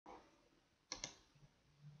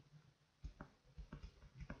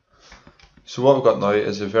So what we've got now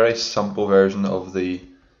is a very simple version of the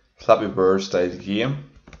Flappy Bird style game,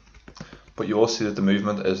 but you will see that the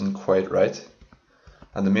movement isn't quite right,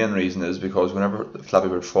 and the main reason is because whenever Flappy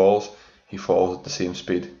Bird falls, he falls at the same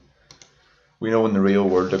speed. We know in the real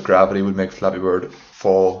world that gravity would make Flappy Bird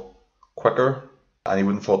fall quicker, and he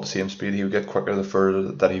wouldn't fall at the same speed, he would get quicker the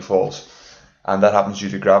further that he falls, and that happens due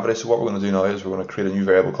to gravity. So what we're going to do now is we're going to create a new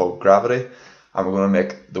variable called gravity, and we're going to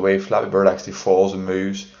make the way Flappy Bird actually falls and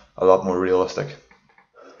moves a lot more realistic.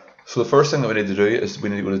 So the first thing that we need to do is we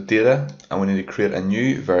need to go to data, and we need to create a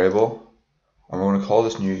new variable, and we're going to call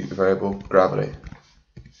this new variable gravity.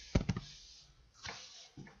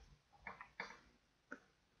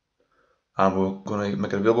 And we're going to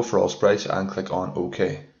make it available for all sprites and click on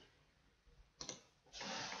OK.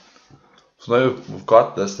 So now we've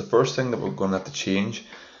got this, the first thing that we're going to have to change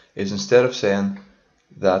is, instead of saying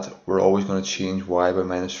that we're always going to change y by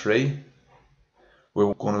 -3,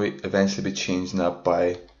 we're going to eventually be changing that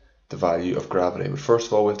by the value of gravity. But first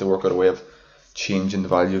of all, we have to work out a way of changing the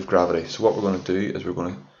value of gravity. So what we're going to do is we're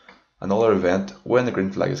going to, another event, when the green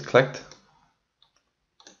flag is clicked,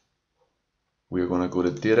 we're going to go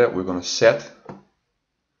to data, we're going to set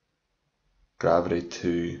gravity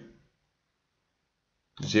to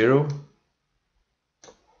 0,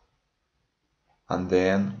 and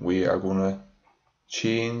then we are going to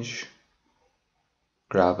change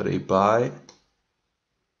gravity by,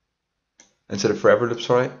 instead of forever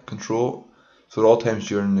loop, control, so at all times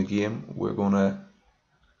during the game we're going to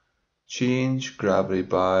change gravity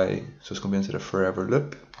by, so it's going to be instead of forever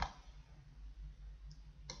loop,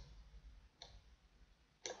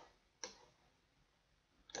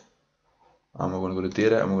 and we're going to go to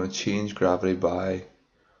data and we're going to change gravity by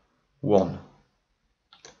 1.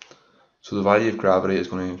 So the value of gravity is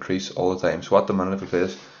going to increase all the time. So at the minute, if we play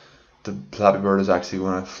this, the Flappy Bird is actually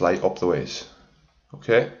going to fly up the ways.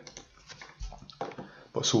 Okay?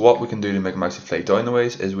 But so what we can do to make him actually fly down the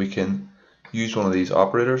ways is we can use one of these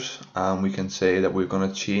operators, and we can say that we're going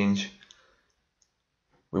to change,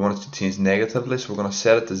 we want it to change negatively, so we're going to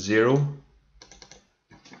set it to 0,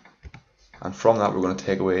 and from that we're going to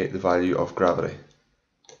take away the value of gravity.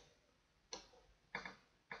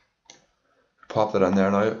 Pop that in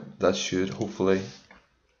there now, that should hopefully,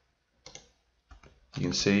 you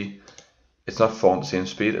can see it's not falling at the same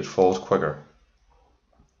speed, it falls quicker.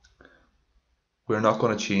 We're not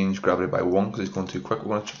going to change gravity by 1 because it's going too quick.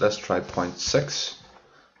 We're going to, let's try 0.6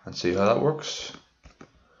 and see how that works.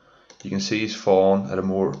 You can see he's falling at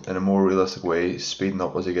in a more realistic way, speeding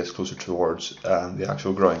up as he gets closer towards the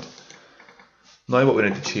actual ground. Now what we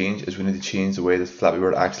need to change is we need to change the way that Flappy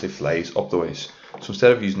Bird actually flies up the ways. So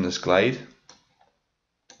instead of using this glide,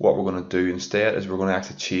 what we're going to do instead is we're going to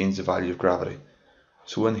actually change the value of gravity.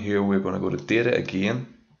 So in here we're going to go to data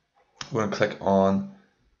again, we're going to click on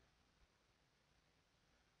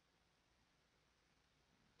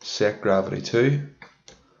set gravity to,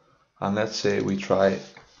 and let's say we try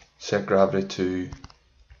set gravity to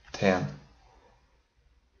 10.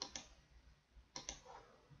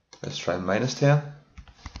 Let's try -10.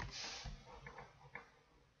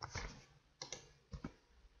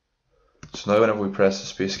 So now whenever we press the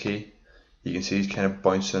space key, you can see he's kind of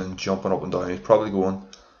bouncing and jumping up and down. He's probably going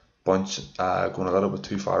a little bit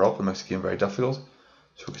too far up, and makes the game very difficult.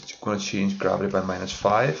 So we're going to change gravity by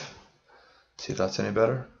 -5. See if that's any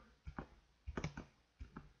better.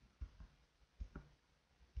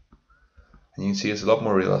 And you can see it's a lot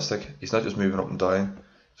more realistic. He's not just moving up and down,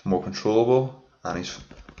 it's more controllable, and he's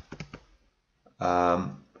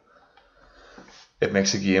it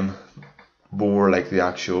makes the game more like the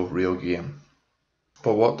actual real game.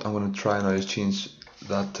 But what I'm going to try now is change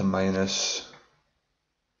that to minus.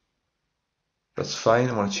 That's fine.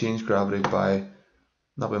 I want to change gravity by,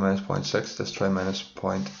 not by -0.6, let's try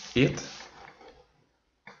 -0.8.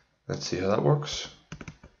 Let's see how that works.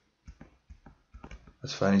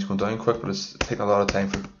 That's fine, he's going down quick, but it's taking a lot of time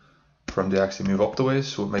for him to actually move up the ways,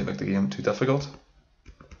 so it might make the game too difficult.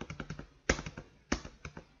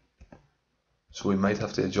 So we might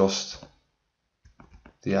have to adjust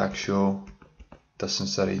the actual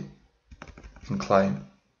distance that he can climb.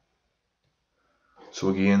 So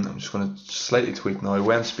again, I'm just going to slightly tweak now.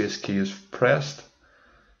 When space key is pressed,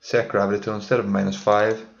 set gravity to, instead of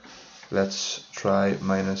 -5, let's try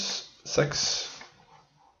 -6.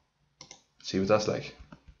 See what that's like.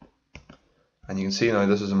 And you can see now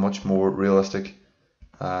this is a much more realistic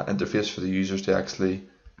interface for the users to actually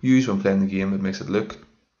use when playing the game. It makes it look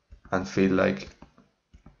and feel like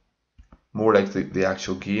more like the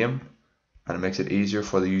actual game, and it makes it easier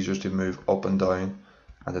for the users to move up and down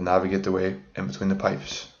and to navigate the way in between the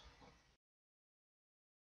pipes.